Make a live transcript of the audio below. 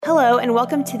Hello, and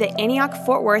welcome to the Antioch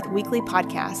Fort Worth Weekly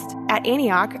Podcast. At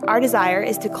Antioch, our desire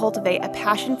is to cultivate a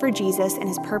passion for Jesus and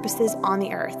his purposes on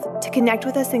the earth. To connect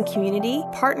with us in community,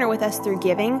 partner with us through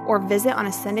giving, or visit on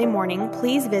a Sunday morning,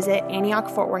 please visit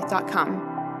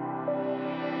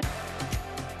AntiochFortWorth.com.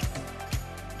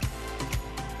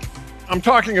 I'm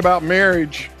talking about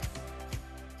marriage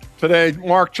today,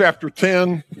 Mark chapter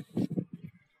 10.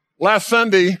 Last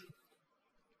Sunday,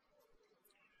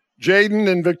 Jaden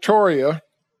and Victoria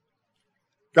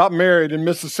got married in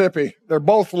Mississippi. They're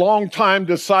both longtime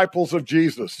disciples of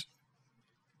Jesus.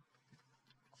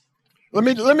 Let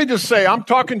me just say, I'm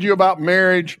talking to you about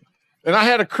marriage, and I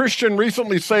had a Christian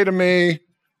recently say to me,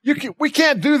 we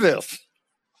can't do this.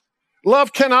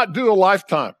 Love cannot do a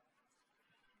lifetime.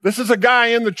 This is a guy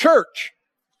in the church.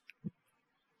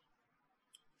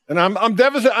 And I'm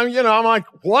devastated. I'm like,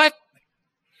 what?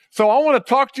 So I want to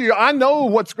talk to you. I know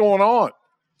what's going on.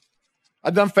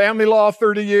 I've done family law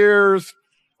 30 years,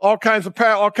 I've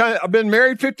been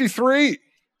married 53.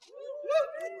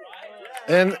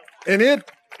 And it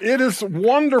is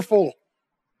wonderful.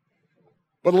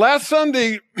 But last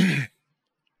Sunday,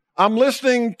 I'm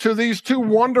listening to these two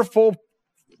wonderful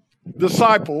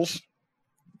disciples,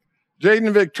 Jaden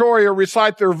and Victoria,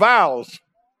 recite their vows.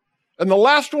 And the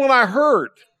last one I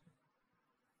heard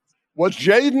was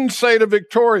Jaden say to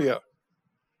Victoria,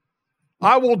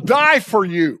 "I will die for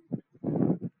you."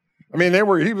 I mean,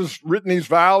 he was written these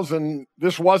vows, and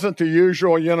this wasn't the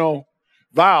usual,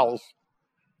 vows.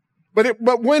 But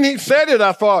when he said it,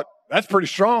 I thought, that's pretty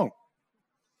strong.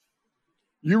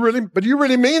 You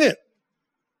really mean it.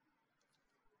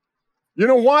 You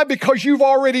know why? Because you've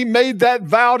already made that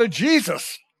vow to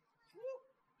Jesus.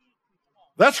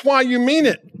 That's why you mean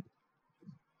it.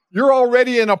 You're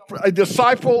already a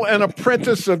disciple and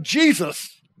apprentice of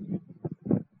Jesus.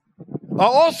 I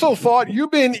also thought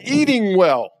you've been eating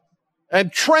well and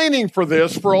training for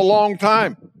this for a long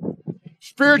time.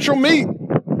 Spiritual meat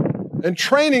and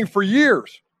training for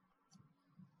years.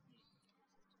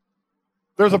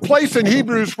 There's a place in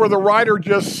Hebrews where the writer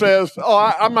just says,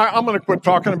 I'm going to quit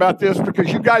talking about this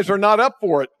because you guys are not up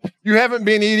for it. You haven't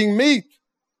been eating meat.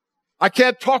 I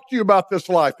can't talk to you about this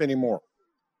life anymore.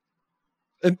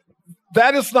 And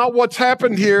that is not what's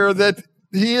happened here, that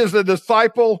he is a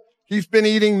disciple. He's been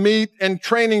eating meat and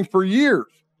training for years.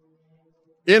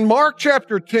 In Mark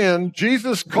chapter 10,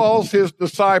 Jesus calls his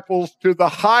disciples to the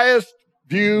highest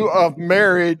view of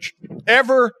marriage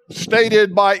ever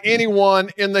stated by anyone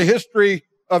in the history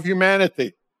of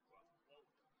humanity.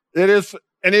 It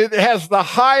has the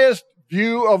highest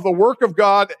view of the work of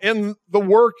God in the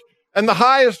work and the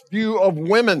highest view of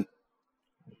women.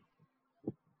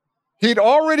 He'd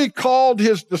already called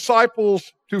his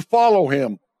disciples to follow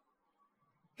him.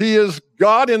 He is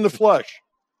God in the flesh.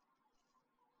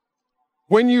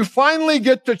 When you finally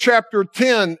get to chapter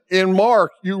 10 in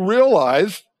Mark, you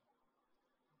realize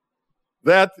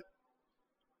that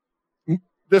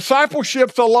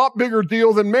discipleship's a lot bigger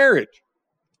deal than marriage.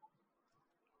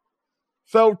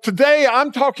 So today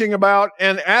I'm talking about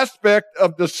an aspect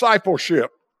of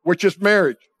discipleship, which is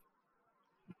marriage.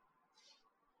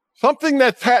 Something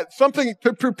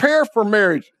to prepare for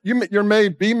marriage. You may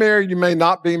be married, you may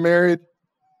not be married.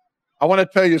 I want to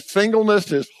tell you,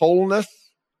 singleness is wholeness.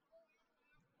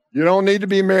 You don't need to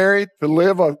be married to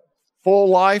live a full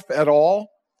life at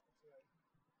all.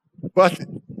 But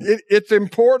it's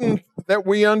important that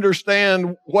we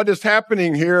understand what is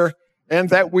happening here and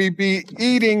that we be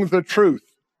eating the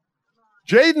truth.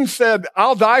 Jaden said,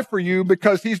 "I'll die for you,"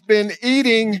 because he's been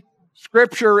eating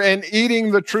Scripture and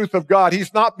eating the truth of God.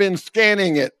 He's not been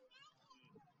scanning it.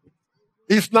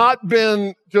 He's not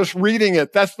been just reading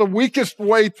it. That's the weakest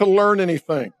way to learn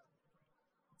anything.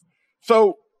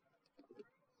 So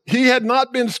he had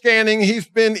not been scanning. He's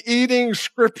been eating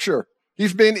Scripture.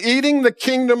 He's been eating the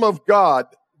kingdom of God,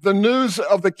 the news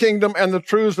of the kingdom and the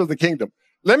truths of the kingdom.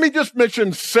 Let me just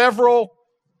mention several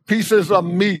pieces of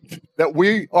meat that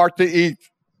we are to eat.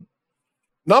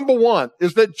 Number one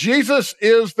is that Jesus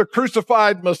is the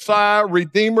crucified Messiah,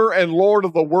 Redeemer, and Lord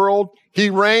of the world.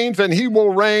 He reigns and he will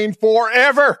reign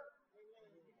forever.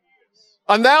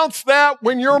 Announce that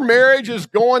when your marriage is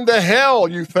going to hell,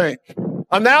 you think.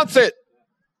 Announce it.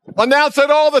 Announce it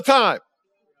all the time.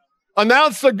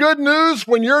 Announce the good news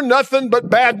when you're nothing but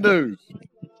bad news.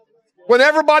 When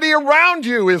everybody around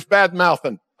you is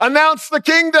bad-mouthing. Announce the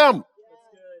kingdom.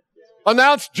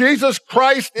 Announce Jesus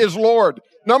Christ is Lord.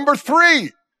 Number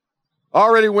three, I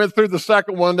already went through the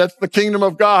second one. That's the kingdom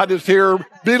of God is here.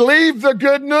 Believe the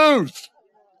good news.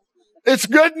 It's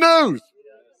good news.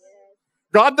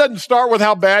 God doesn't start with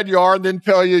how bad you are and then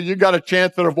tell you got a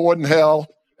chance at avoiding hell,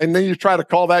 and then you try to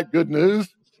call that good news.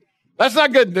 That's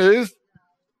not good news.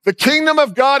 The kingdom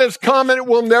of God has come and it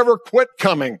will never quit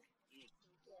coming.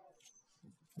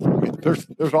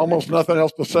 There's almost nothing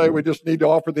else to say. We just need to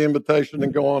offer the invitation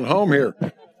and go on home here.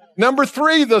 Number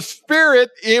 3, the Spirit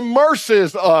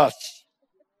immerses us.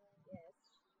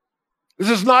 This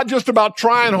is not just about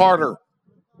trying harder.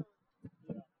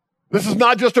 This is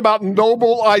not just about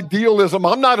noble idealism.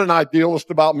 I'm not an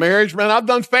idealist about marriage, man. I've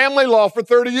done family law for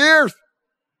 30 years.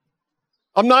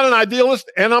 I'm not an idealist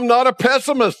and I'm not a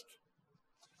pessimist.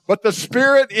 But the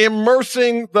Spirit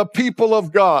immersing the people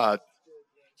of God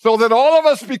so that all of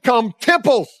us become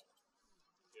temples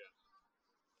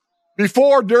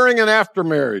before, during, and after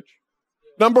marriage.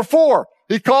 Number 4,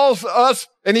 he calls us,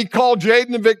 and he called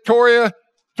Jaden and Victoria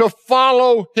to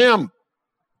follow him.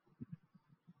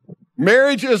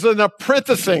 Marriage is an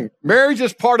apprenticing. Marriage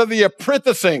is part of the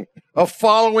apprenticing of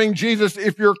following Jesus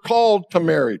if you're called to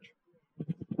marriage.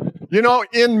 You know,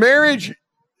 in marriage,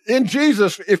 in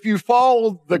Jesus, if you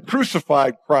follow the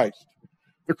crucified Christ,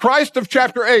 the Christ of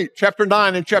chapter 8, chapter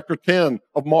 9, and chapter 10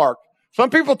 of Mark. Some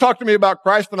people talk to me about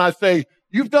Christ and I say,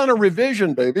 you've done a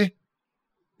revision, baby.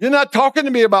 You're not talking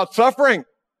to me about suffering.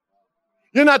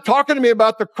 You're not talking to me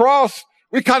about the cross.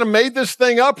 We kind of made this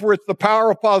thing up where it's the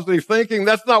power of positive thinking.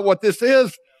 That's not what this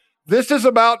is. This is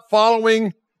about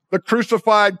following the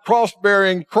crucified,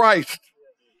 cross-bearing Christ.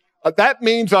 That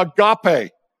means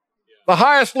agape. The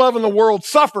highest love in the world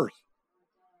suffers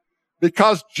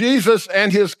because Jesus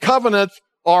and his covenants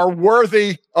are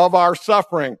worthy of our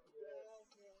suffering.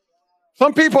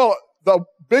 Some people, the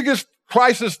biggest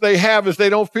crisis they have is they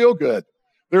don't feel good.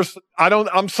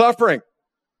 I'm suffering.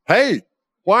 Hey,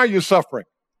 why are you suffering?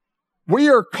 We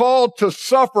are called to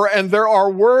suffer, and there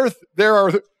are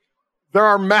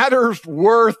matters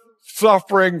worth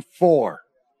suffering for.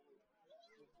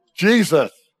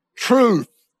 Jesus, truth,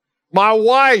 my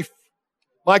wife,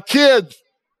 my kids,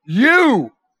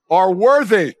 you are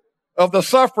worthy of the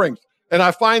sufferings. And I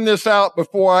find this out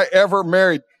before I ever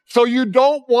married. So you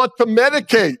don't want to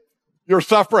medicate your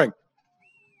suffering.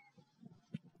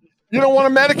 You don't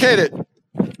want to medicate it.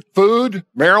 Food,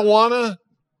 marijuana,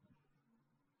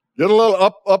 get a little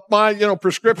up my,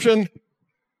 prescription.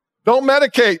 Don't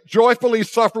medicate. Joyfully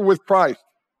suffer with Christ.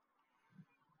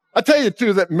 I tell you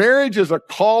too that marriage is a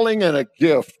calling and a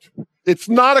gift. It's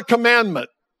not a commandment.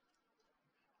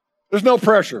 There's no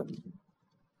pressure.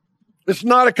 It's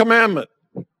not a commandment.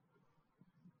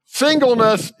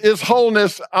 Singleness is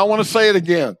wholeness. I want to say it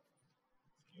again.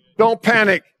 Don't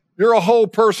panic. You're a whole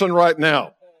person right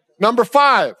now. Number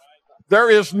 5, there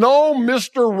is no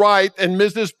Mr. Right and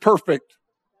Mrs. Perfect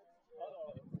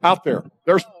out there.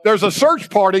 There's a search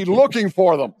party looking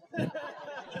for them.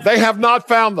 They have not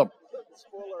found them.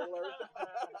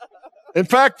 In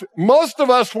fact, most of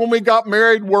us, when we got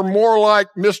married, were more like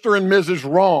Mr. and Mrs.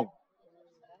 Wrong.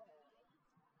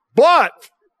 But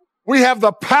we have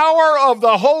the power of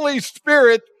the Holy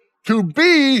Spirit to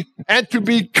be and to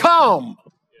become.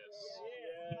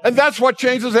 And that's what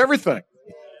changes everything.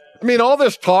 I mean, all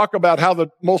this talk about how the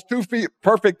most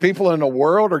perfect people in the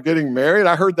world are getting married,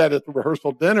 I heard that at the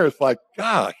rehearsal dinner. It's like,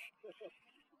 gosh,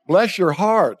 bless your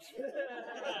hearts.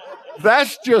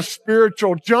 That's just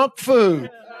spiritual junk food.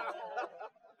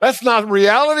 That's not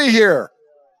reality here.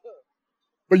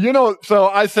 But, so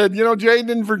I said, Jaden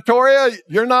and Victoria,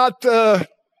 you're not,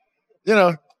 you're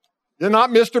not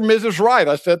Mr. and Mrs. Right.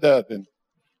 I said that, and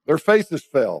their faces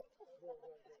fell.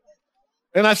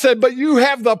 And I said, but you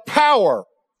have the power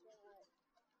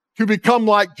to become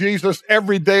like Jesus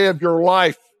every day of your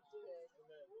life.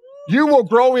 You will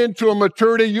grow into a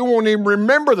maturity. You won't even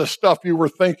remember the stuff you were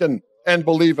thinking and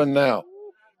believing now.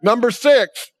 Number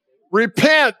 6,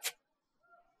 repent.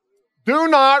 Do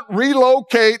not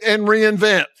relocate and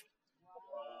reinvent.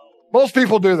 Most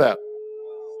people do that.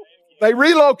 They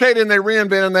relocate and they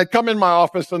reinvent, and they come in my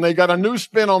office and they got a new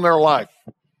spin on their life.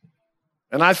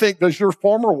 And I think, does your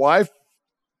former wife,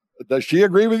 does she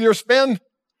agree with your spin?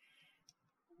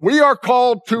 We are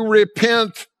called to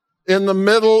repent in the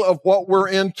middle of what we're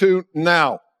into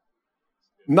now,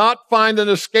 not find an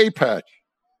escape hatch.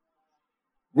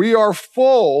 We are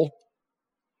full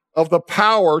of the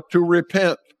power to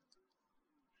repent.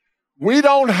 We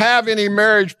don't have any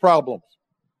marriage problems,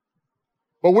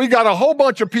 but we got a whole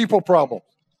bunch of people problems.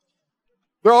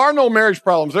 There are no marriage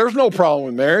problems. There's no problem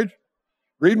with marriage.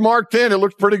 Read Mark 10. It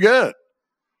looks pretty good.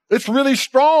 It's really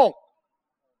strong.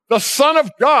 The Son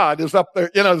of God is up there,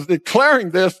 is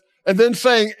declaring this and then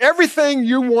saying, everything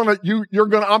you want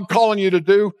to, I'm calling you to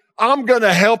do, I'm going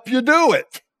to help you do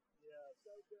it.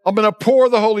 I'm going to pour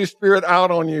the Holy Spirit out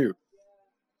on you.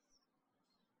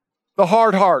 The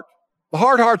hard heart. The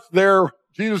hard heart's there.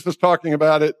 Jesus is talking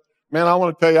about it. Man, I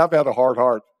want to tell you, I've had a hard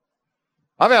heart.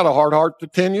 I've had a hard heart for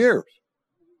 10 years.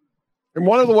 And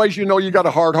one of the ways you know you got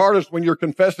a hard heart is when you're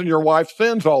confessing your wife's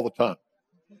sins all the time.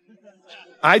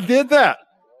 I did that.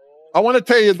 I want to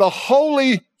tell you, the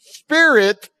Holy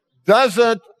Spirit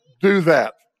doesn't do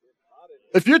that.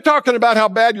 If you're talking about how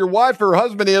bad your wife or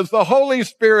husband is, the Holy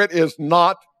Spirit is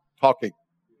not talking.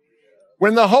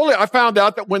 I found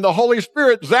out that when the Holy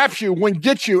Spirit zaps you,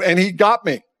 gets you, and he got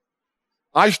me,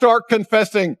 I start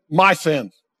confessing my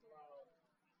sins.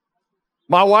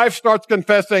 My wife starts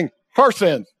confessing her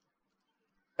sins,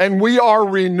 and we are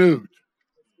renewed.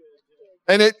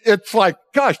 And it's like,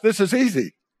 gosh, this is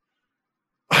easy.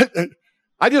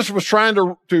 I just was trying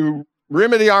to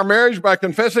remedy our marriage by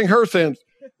confessing her sins.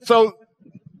 So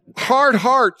hard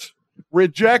hearts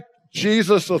reject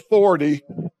Jesus' authority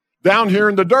down here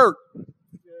in the dirt.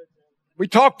 We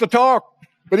talk the talk,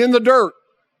 but in the dirt.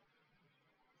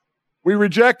 We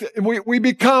reject it. We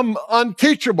become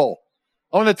unteachable.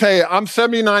 I want to tell you, I'm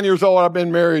 79 years old. I've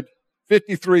been married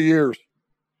 53 years.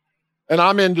 And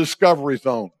I'm in discovery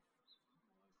zone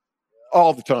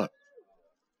all the time.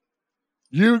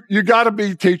 You got to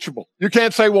be teachable. You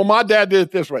can't say, well, my dad did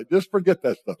it this way. Just forget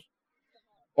that stuff.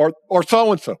 Or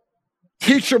so-and-so.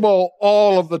 Teachable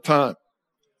all of the time.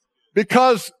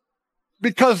 Because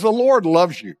the Lord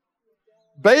loves you.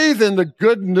 Bathe in the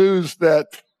good news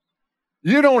that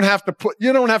you don't have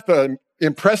to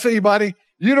impress anybody.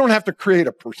 You don't have to create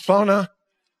a persona.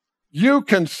 You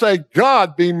can say,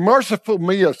 God, be merciful to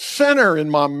me, a sinner in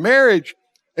my marriage.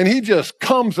 And he just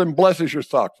comes and blesses your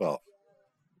socks off.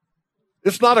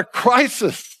 It's not a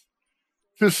crisis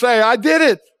to say, I did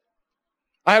it.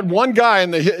 I had one guy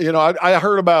I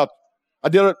heard about, I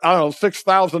did it,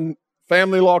 6,000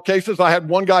 family law cases. I had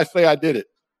one guy say I did it.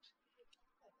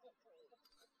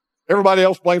 Everybody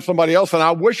else blamed somebody else. And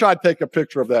I wish I'd take a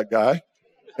picture of that guy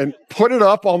and put it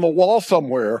up on the wall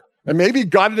somewhere and maybe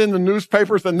got it in the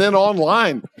newspapers and then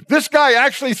online. This guy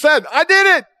actually said, I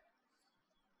did it.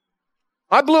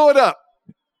 I blew it up.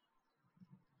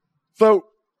 So,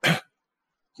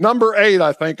 number 8,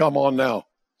 I think I'm on now.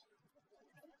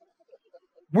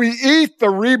 We eat the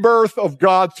rebirth of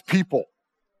God's people.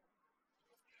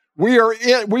 We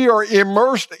are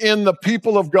immersed in the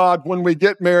people of God when we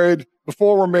get married,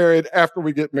 before we're married, after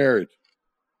we get married.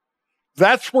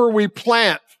 That's where we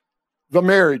plant the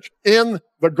marriage, in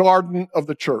the garden of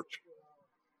the church.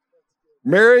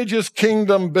 Marriage is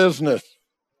kingdom business.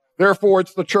 Therefore,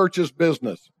 it's the church's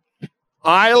business.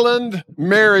 Island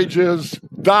marriages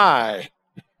die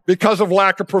because of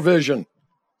lack of provision.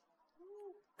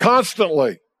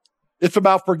 Constantly. It's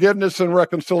about forgiveness and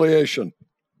reconciliation.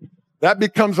 That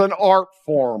becomes an art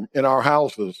form in our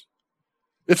houses.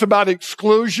 It's about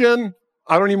exclusion.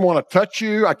 I don't even want to touch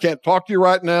you. I can't talk to you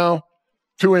right now.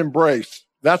 To embrace.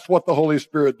 That's what the Holy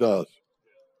Spirit does.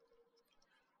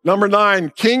 Number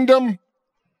 9, kingdom.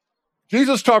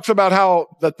 Jesus talks about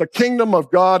how that the kingdom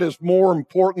of God is more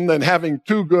important than having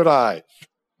 2 good eyes,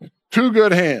 2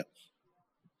 good hands.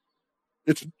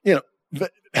 It's,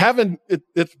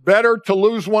 it's better to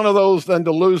lose one of those than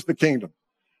to lose the kingdom.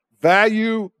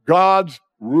 Value God's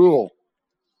rule.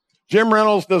 Jim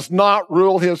Reynolds does not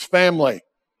rule his family.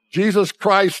 Jesus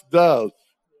Christ does.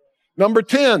 Number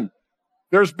 10,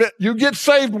 you get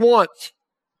saved once.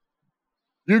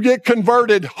 You get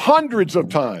converted hundreds of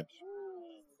times.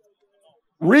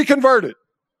 Reconverted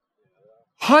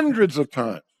hundreds of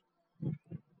times.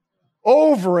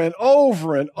 Over and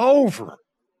over and over.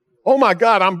 Oh my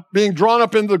God, I'm being drawn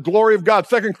up into the glory of God.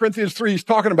 2 Corinthians 3, he's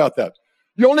talking about that.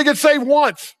 You only get saved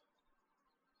once.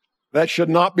 That should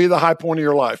not be the high point of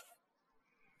your life.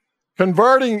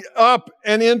 Converting up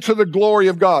and into the glory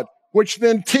of God, which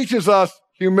then teaches us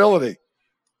humility.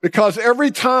 Because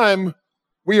every time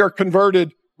we are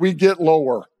converted, we get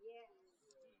lower.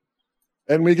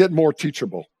 And we get more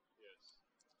teachable.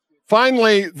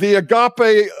 Finally, the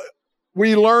agape,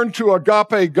 we learn to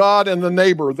agape God and the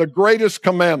neighbor. The greatest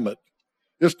commandment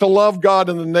is to love God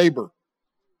and the neighbor.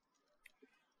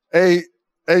 A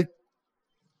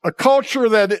culture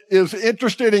that is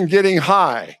interested in getting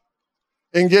high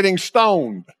and getting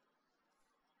stoned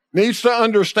needs to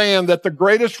understand that the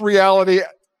greatest reality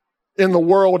in the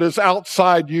world is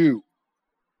outside you,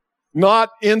 not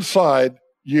inside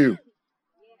you.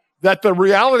 That the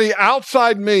reality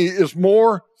outside me is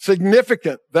more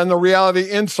significant than the reality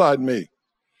inside me.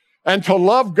 And to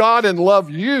love God and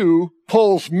love you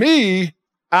pulls me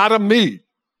out of me.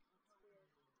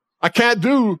 I can't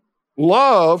do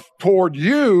love toward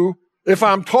you if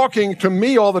I'm talking to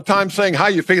me all the time saying, how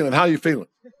you feeling? How you feeling?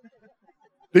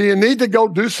 Do you need to go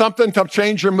do something to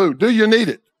change your mood? Do you need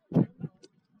it?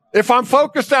 If I'm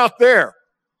focused out there,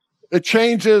 it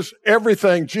changes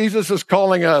everything. Jesus is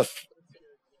calling us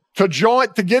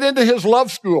to get into his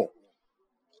love school.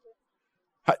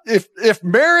 If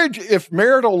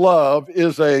marital love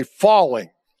is a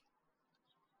falling,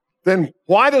 then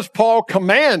why does Paul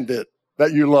command it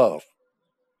that you love?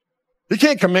 He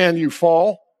can't command you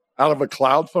fall out of a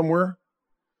cloud somewhere.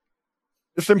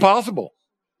 It's impossible.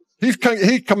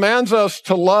 He commands us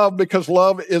to love because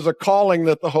love is a calling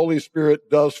that the Holy Spirit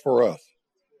does for us.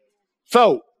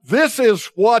 So this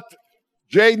is what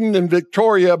Jaden and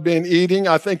Victoria have been eating.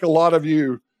 I think a lot of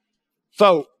you.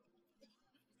 So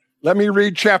let me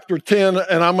read chapter 10,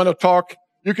 and I'm going to talk.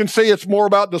 You can see it's more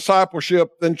about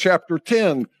discipleship than chapter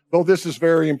 10, though this is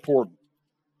very important.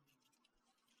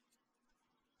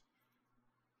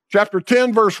 Chapter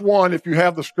 10, verse 1, if you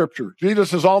have the scripture.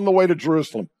 Jesus is on the way to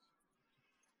Jerusalem.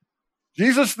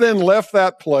 Jesus then left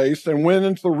that place and went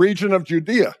into the region of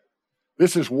Judea.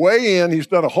 This is way in. He's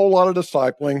done a whole lot of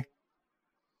discipling.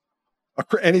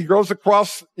 And he goes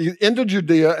into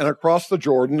Judea and across the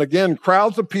Jordan. Again,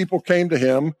 crowds of people came to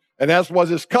him, and as was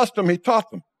his custom, he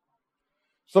taught them.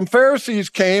 Some Pharisees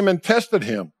came and tested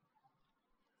him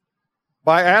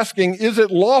by asking, is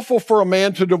it lawful for a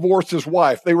man to divorce his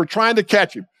wife? They were trying to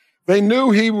catch him. They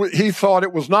knew he thought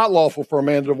it was not lawful for a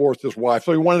man to divorce his wife,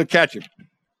 so he wanted to catch him.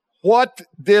 What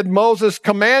did Moses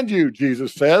command you?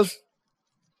 Jesus says.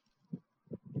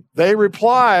 They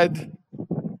replied,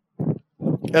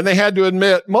 and they had to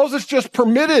admit, Moses just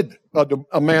permitted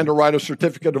a man to write a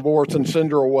certificate of divorce and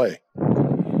send her away.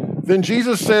 Then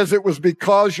Jesus says it was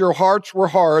because your hearts were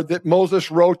hard that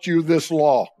Moses wrote you this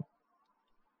law.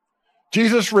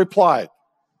 Jesus replied,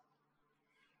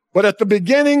 but at the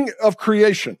beginning of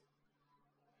creation,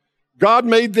 God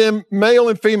made them male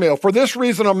and female. For this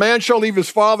reason, a man shall leave his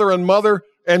father and mother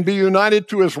and be united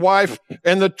to his wife,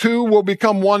 and the two will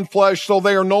become one flesh, so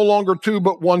they are no longer two,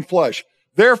 but one flesh.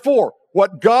 Therefore,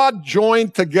 what God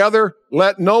joined together,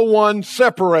 let no one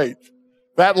separate.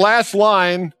 That last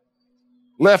line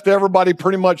left everybody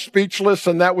pretty much speechless,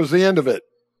 and that was the end of it.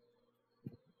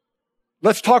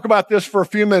 Let's talk about this for a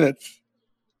few minutes.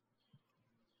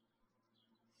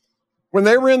 When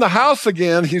they were in the house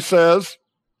again, he says,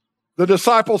 the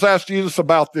disciples asked Jesus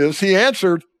about this. He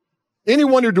answered,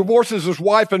 anyone who divorces his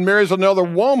wife and marries another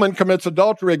woman commits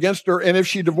adultery against her, and if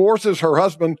she divorces her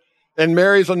husband and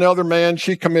marries another man,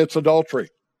 she commits adultery.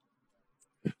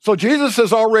 So Jesus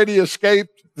has already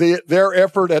escaped their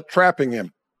effort at trapping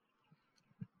him.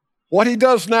 What he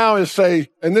does now is say,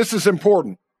 and this is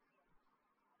important,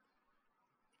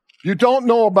 you don't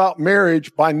know about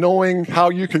marriage by knowing how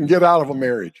you can get out of a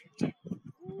marriage.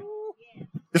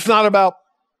 It's not about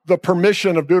the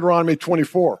permission of Deuteronomy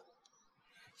 24.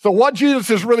 So what Jesus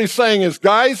is really saying is,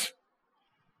 guys,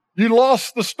 you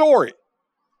lost the story.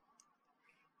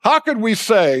 How could we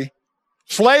say,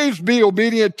 slaves, be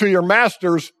obedient to your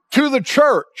masters, to the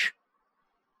church,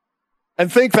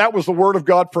 and think that was the word of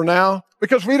God for now?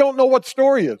 Because we don't know what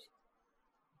story is.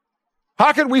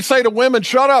 How could we say to women,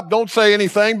 shut up, don't say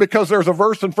anything, because there's a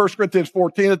verse in 1 Corinthians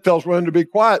 14 that tells women to be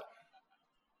quiet?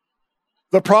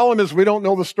 The problem is we don't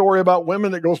know the story about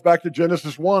women that goes back to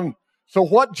Genesis 1. So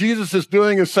what Jesus is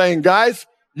doing is saying, guys,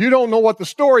 you don't know what the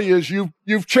story is.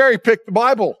 You've cherry-picked the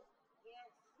Bible.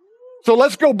 So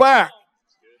let's go back.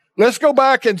 Let's go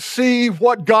back and see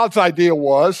what God's idea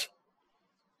was.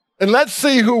 And let's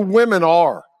see who women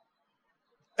are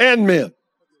and men.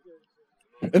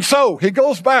 And so he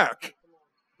goes back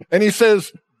and he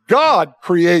says, God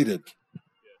created.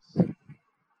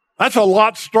 That's a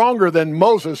lot stronger than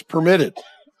Moses permitted.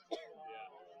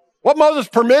 What Moses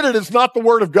permitted is not the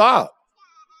word of God.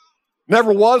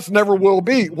 Never was, never will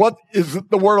be. What is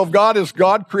the word of God is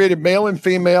God created male and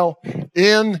female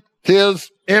in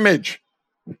his image.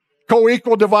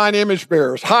 Co-equal divine image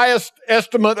bearers. Highest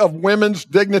estimate of women's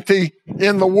dignity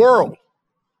in the world.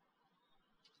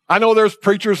 I know there's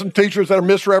preachers and teachers that have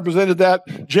misrepresented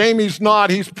that. Jamie's not.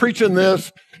 He's preaching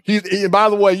this. By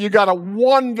the way, you got a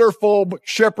wonderful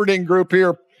shepherding group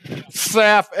here,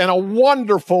 staff, and a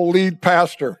wonderful lead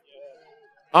pastor.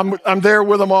 I'm there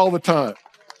with them all the time.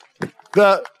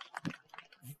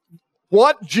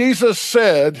 What Jesus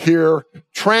said here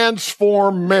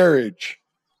transformed marriage.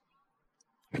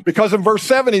 Because in verse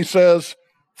 7 he says,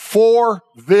 for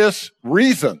this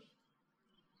reason.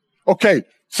 Okay,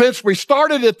 since we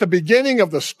started at the beginning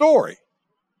of the story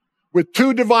with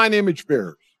two divine image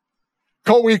bearers,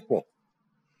 co-equal,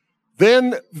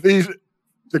 then the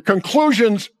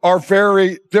conclusions are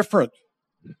very different.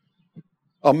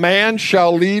 A man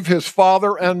shall leave his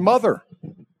father and mother.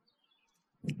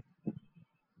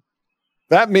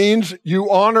 That means you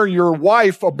honor your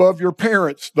wife above your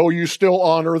parents, though you still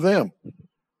honor them.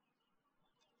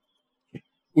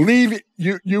 you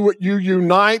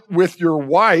unite with your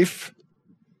wife,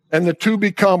 and the two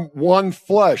become one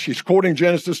flesh. He's quoting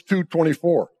Genesis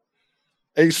 2:24.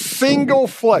 A single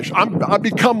flesh. I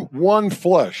become one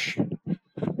flesh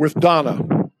with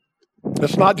Donna.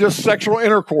 It's not just sexual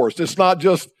intercourse. It's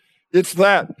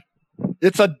that.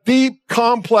 It's a deep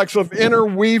complex of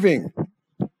interweaving,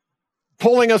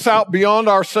 pulling us out beyond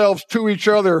ourselves to each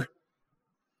other.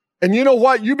 And you know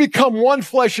what? You become one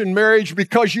flesh in marriage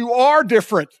because you are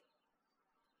different.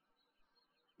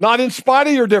 Not in spite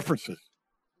of your differences.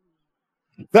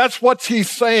 That's what he's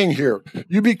saying here.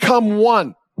 You become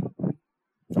one.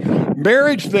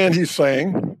 Marriage, then, he's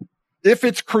saying, if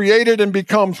it's created and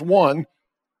becomes one,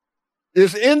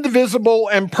 is indivisible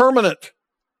and permanent.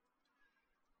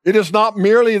 It is not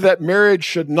merely that marriage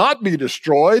should not be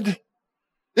destroyed.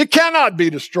 It cannot be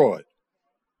destroyed.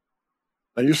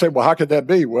 And you say, well, how could that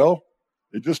be? Well,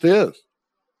 it just is.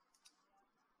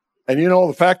 And you know,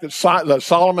 the fact that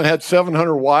Solomon had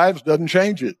 700 wives doesn't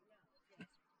change it.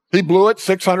 He blew it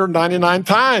 699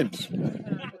 times.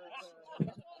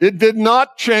 It did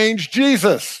not change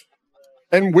Jesus.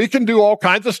 And we can do all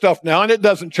kinds of stuff now, and it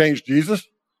doesn't change Jesus.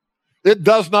 It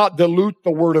does not dilute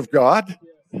the Word of God.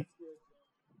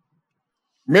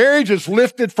 Marriage is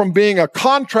lifted from being a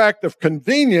contract of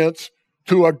convenience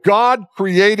to a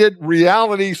God-created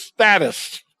reality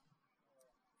status.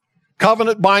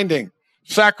 Covenant binding,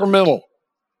 sacramental.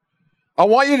 I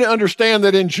want you to understand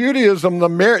that in Judaism, the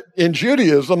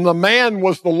man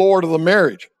was the Lord of the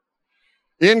marriage.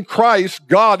 In Christ,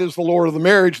 God is the Lord of the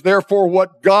marriage. Therefore,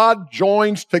 what God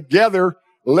joins together,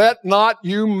 let not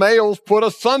you males put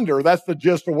asunder. That's the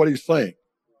gist of what he's saying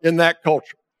in that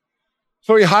culture.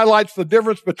 So he highlights the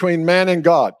difference between man and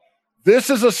God.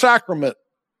 This is a sacrament.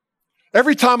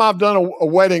 Every time I've done a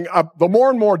wedding, the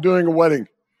more and more doing a wedding,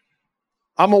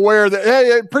 I'm aware that,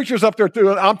 hey, preachers up there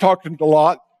too, and I'm talking a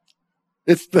lot.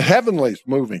 It's the heavenlies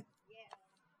moving.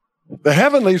 The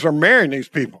heavenlies are marrying these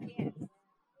people.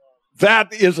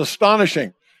 That is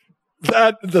astonishing.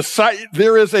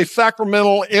 There is a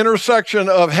sacramental intersection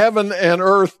of heaven and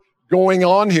earth going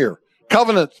on here.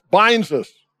 Covenants binds us.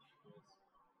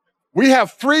 We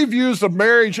have three views of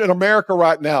marriage in America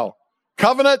right now.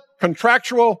 Covenant,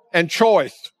 contractual, and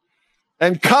choice.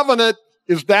 And covenant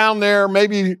is down there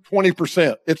maybe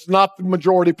 20%. It's not the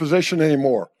majority position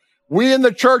anymore. We in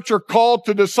the church are called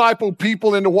to disciple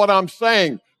people into what I'm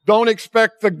saying. Don't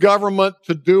expect the government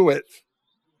to do it.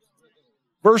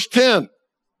 Verse 10.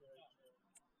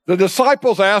 The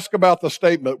disciples ask about the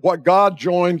statement, what God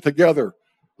joined together,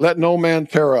 let no man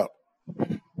tear up.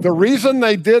 The reason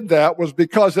they did that was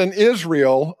because in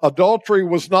Israel, adultery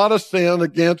was not a sin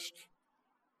against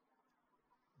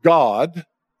God.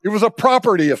 It was a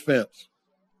property offense.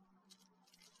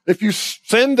 If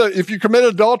you commit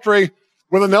adultery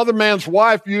with another man's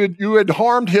wife, you had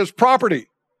harmed his property.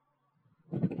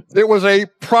 It was a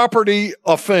property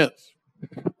offense.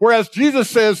 Whereas Jesus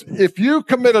says, if you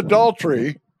commit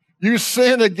adultery, you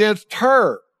sin against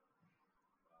her.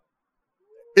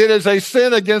 It is a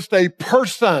sin against a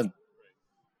person.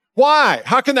 Why?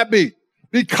 How can that be?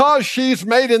 Because she's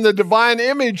made in the divine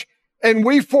image and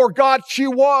we forgot she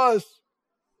was.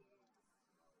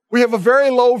 We have a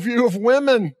very low view of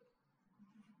women.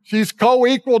 She's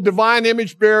co-equal divine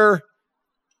image bearer,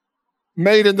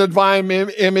 made in the divine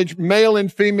image, male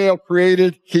and female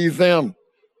created, he, them.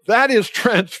 That is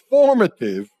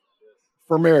transformative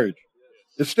for marriage.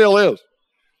 It still is.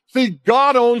 See,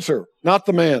 God owns her, not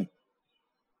the man.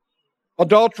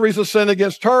 Adultery is a sin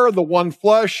against her, the one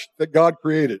flesh that God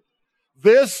created.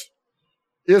 This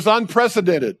is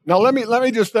unprecedented. Now, let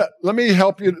me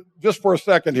help you just for a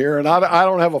second here. And I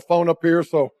don't have a phone up here,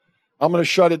 so I'm going to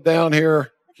shut it down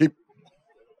here.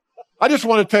 I just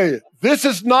want to tell you, this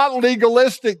is not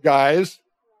legalistic, guys.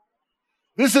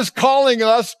 This is calling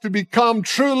us to become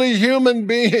truly human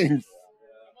beings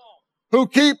who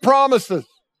keep promises.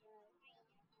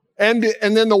 And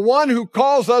then the one who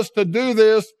calls us to do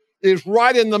this is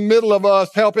right in the middle of us,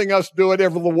 helping us do it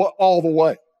all the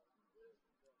way.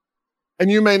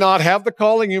 And you may not have the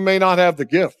calling, you may not have the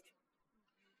gift.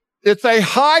 It's a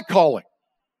high calling.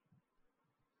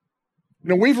 You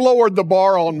know, we've lowered the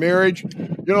bar on marriage.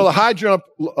 You know, the high jump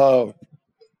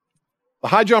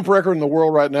record in the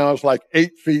world right now is like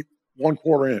 8 feet,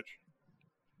 1/4 inch.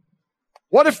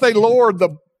 What if they lowered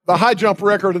the high jump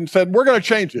record and said, we're going to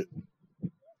change it?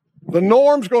 The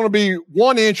norm's going to be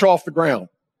 1 inch off the ground.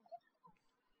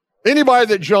 Anybody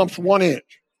that jumps 1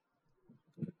 inch,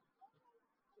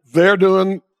 they're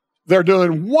doing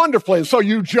wonderfully. And so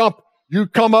you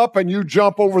come up and you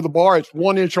jump over the bar, it's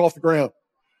 1 inch off the ground.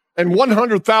 And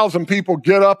 100,000 people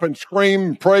get up and scream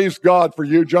and praise God for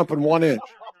you jumping 1 inch.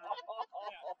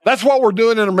 That's what we're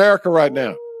doing in America right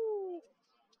now.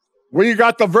 We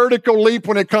got the vertical leap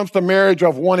when it comes to marriage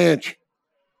of 1 inch.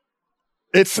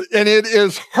 It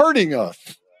is hurting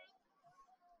us.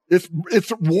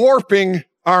 It's warping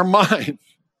our minds.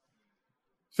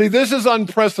 See, this is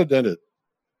unprecedented.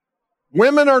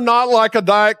 Women are not like a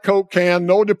Diet Coke can,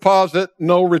 no deposit,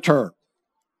 no return.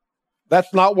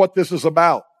 That's not what this is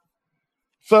about.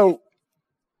 So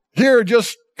here,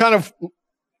 just kind of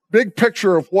big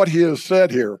picture of what he has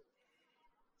said here.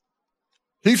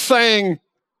 He's saying,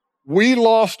 we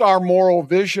lost our moral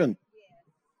vision.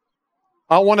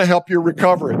 I want to help you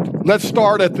recover it. Let's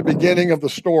start at the beginning of the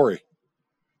story.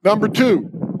 Number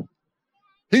 2,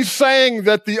 he's saying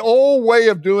that the old way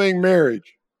of doing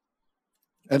marriage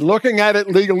and looking at it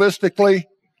legalistically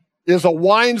is a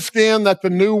wineskin that the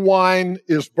new wine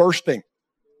is bursting.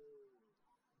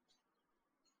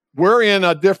 We're in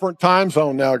a different time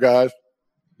zone now, guys.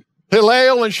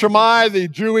 Hillel and Shammai, the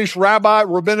Jewish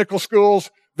rabbinical schools,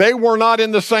 they were not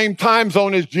in the same time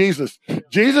zone as Jesus.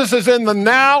 Jesus is in the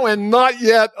now and not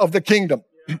yet of the kingdom.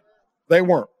 They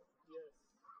weren't.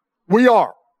 We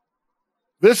are.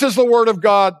 This is the word of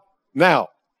God now.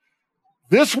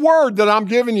 This word that I'm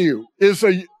giving you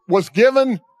was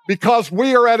given because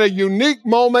we are at a unique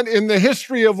moment in the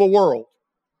history of the world.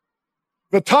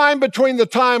 The time between the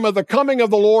time of the coming of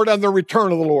the Lord and the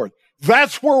return of the Lord.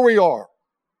 That's where we are.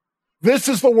 This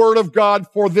is the word of God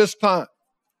for this time.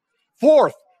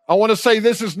 4th, I want to say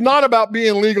this is not about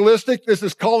being legalistic. This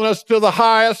is calling us to the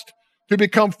highest, to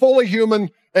become fully human,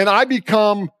 and I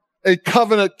become a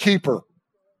covenant keeper.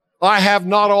 I have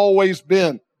not always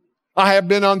been. I have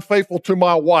been unfaithful to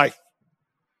my wife.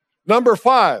 Number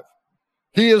 5,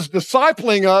 he is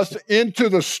discipling us into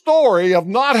the story of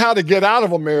not how to get out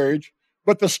of a marriage,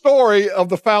 but the story of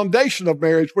the foundation of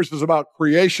marriage, which is about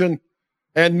creation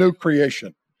and new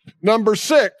creation. Number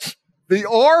 6, the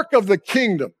arc of the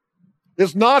kingdom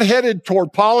is not headed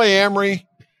toward polyamory,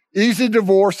 easy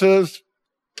divorces,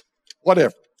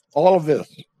 whatever, all of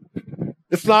this.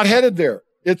 It's not headed there.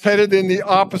 It's headed in the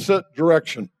opposite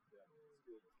direction.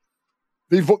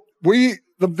 The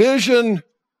vision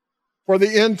for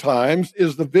the end times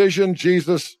is the vision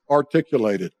Jesus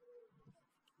articulated.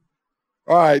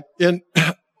 All right,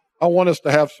 I want us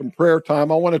to have some prayer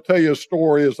time. I want to tell you a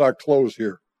story as I close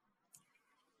here.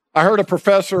 I heard a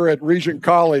professor at Regent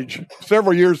College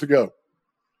several years ago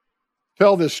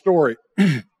tell this story.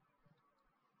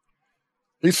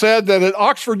 He said that at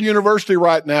Oxford University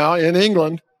right now in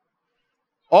England,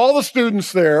 all the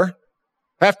students there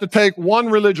have to take one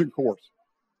religion course,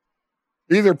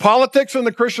 either politics in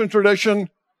the Christian tradition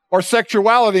or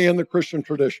sexuality in the Christian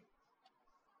tradition.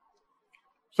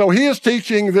 So he is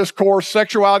teaching this course,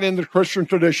 Sexuality in the Christian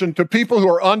Tradition, to people who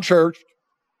are unchurched,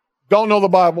 don't know the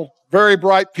Bible, very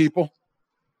bright people,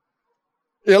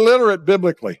 illiterate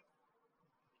biblically.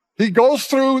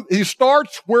 He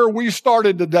starts where we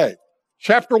started today.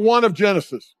 Chapter 1 of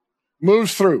Genesis,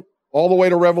 moves through all the way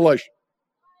to Revelation.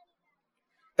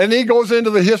 And he goes into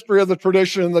the history of the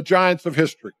tradition and the giants of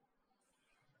history.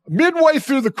 Midway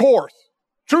through the course,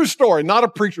 true story, not a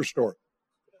preacher story,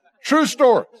 true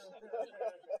story.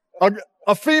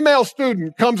 A female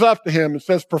student comes up to him and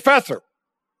says, "Professor,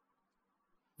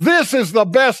 this is the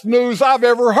best news I've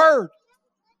ever heard."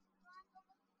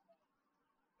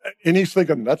 And he's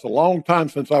thinking, that's a long time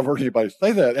since I've heard anybody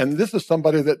say that. And this is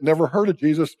somebody that never heard of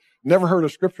Jesus, never heard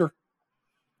of Scripture.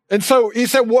 And so he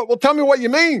said, well, tell me what you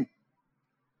mean.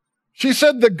 She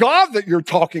said, the God that you're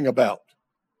talking about,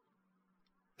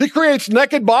 he creates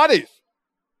naked bodies,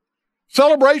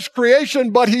 celebrates creation,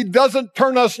 but he doesn't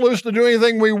turn us loose to do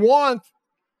anything we want.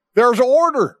 There's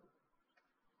order.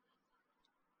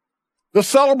 The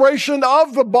celebration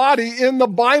of the body in the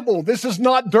Bible. This is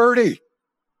not dirty.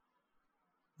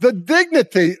 The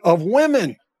dignity of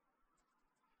women,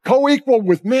 co-equal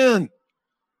with men.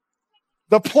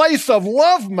 The place of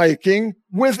lovemaking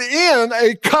within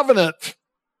a covenant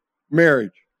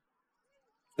marriage.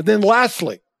 And then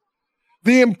lastly,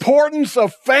 the importance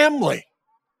of family.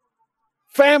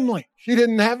 Family. She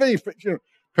didn't have any,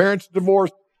 parents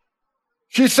divorced.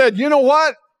 She said, you know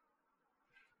what?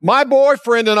 My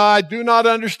boyfriend and I do not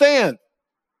understand.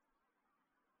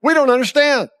 We don't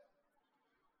understand.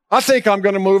 I think I'm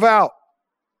going to move out.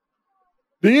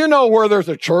 Do you know where there's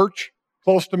a church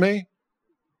close to me?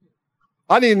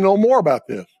 I need to know more about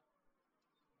this.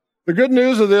 The good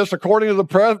news of this, according to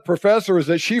the professor, is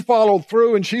that she followed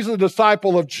through and she's a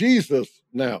disciple of Jesus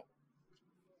now.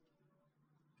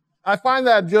 I find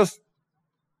that just...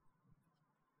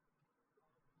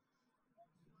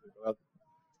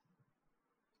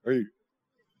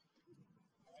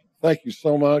 Thank you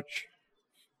so much.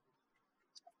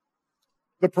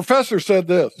 The professor said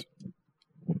this: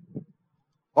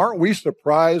 aren't we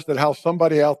surprised at how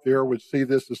somebody out there would see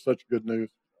this as such good news?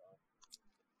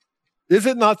 Is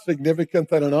it not significant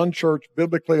that an unchurched,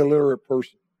 biblically illiterate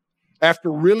person,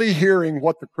 after really hearing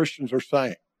what the Christians are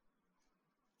saying,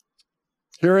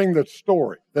 hearing the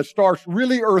story that starts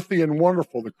really earthy and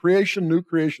wonderful, the creation, new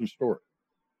creation story,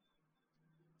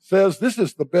 says, this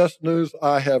is the best news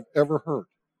I have ever heard?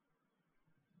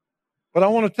 But I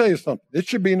want to tell you something. It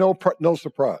should be no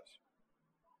surprise.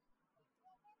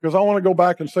 Because I want to go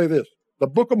back and say this. The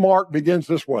book of Mark begins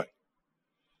this way.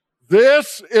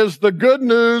 This is the good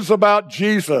news about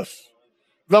Jesus,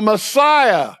 the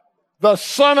Messiah, the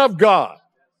Son of God.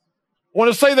 I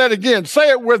want to say that again. Say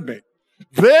it with me.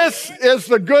 This is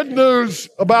the good news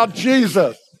about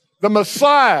Jesus, the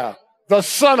Messiah, the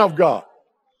Son of God.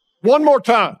 One more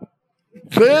time.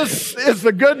 This is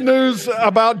the good news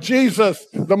about Jesus,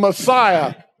 the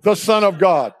Messiah, the Son of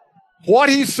God. What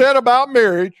he said about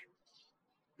marriage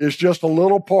is just a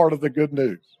little part of the good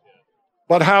news.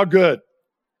 But how good?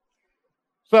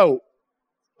 So,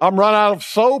 I'm run out of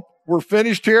soap. We're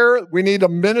finished here. We need to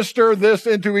minister this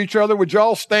into each other. Would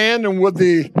y'all stand, and would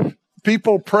the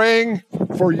people praying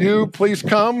for you please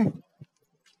come?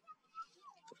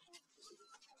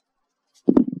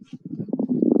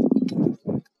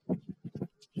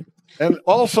 And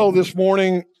also this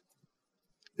morning,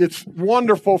 it's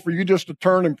wonderful for you just to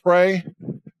turn and pray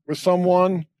with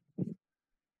someone.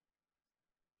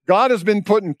 God has been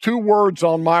putting two words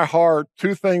on my heart,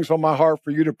 two things on my heart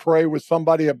for you to pray with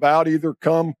somebody about. Either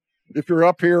come, if you're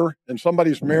up here and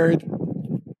somebody's married,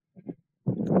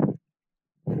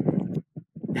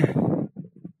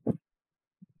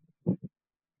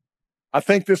 I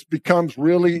think this becomes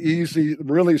really easy,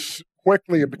 really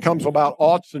quickly. It becomes about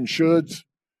oughts and shoulds.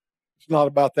 It's not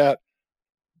about that.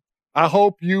 I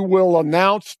hope you will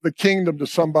announce the kingdom to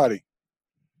somebody.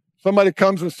 Somebody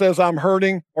comes and says, I'm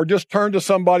hurting, or just turn to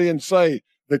somebody and say,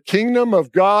 the kingdom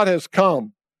of God has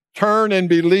come. Turn and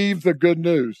believe the good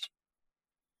news.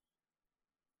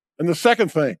 And the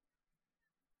second thing,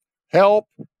 help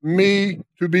me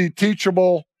to be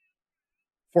teachable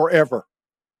forever.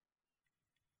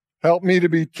 Help me to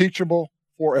be teachable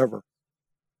forever.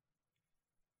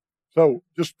 So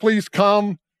just please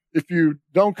come. If you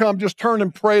don't come, just turn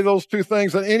and pray those two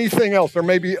things, and anything else. There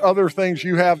may be other things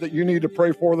you have that you need to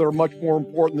pray for that are much more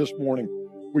important this morning.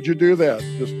 Would you do that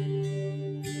just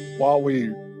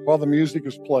while the music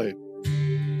is played?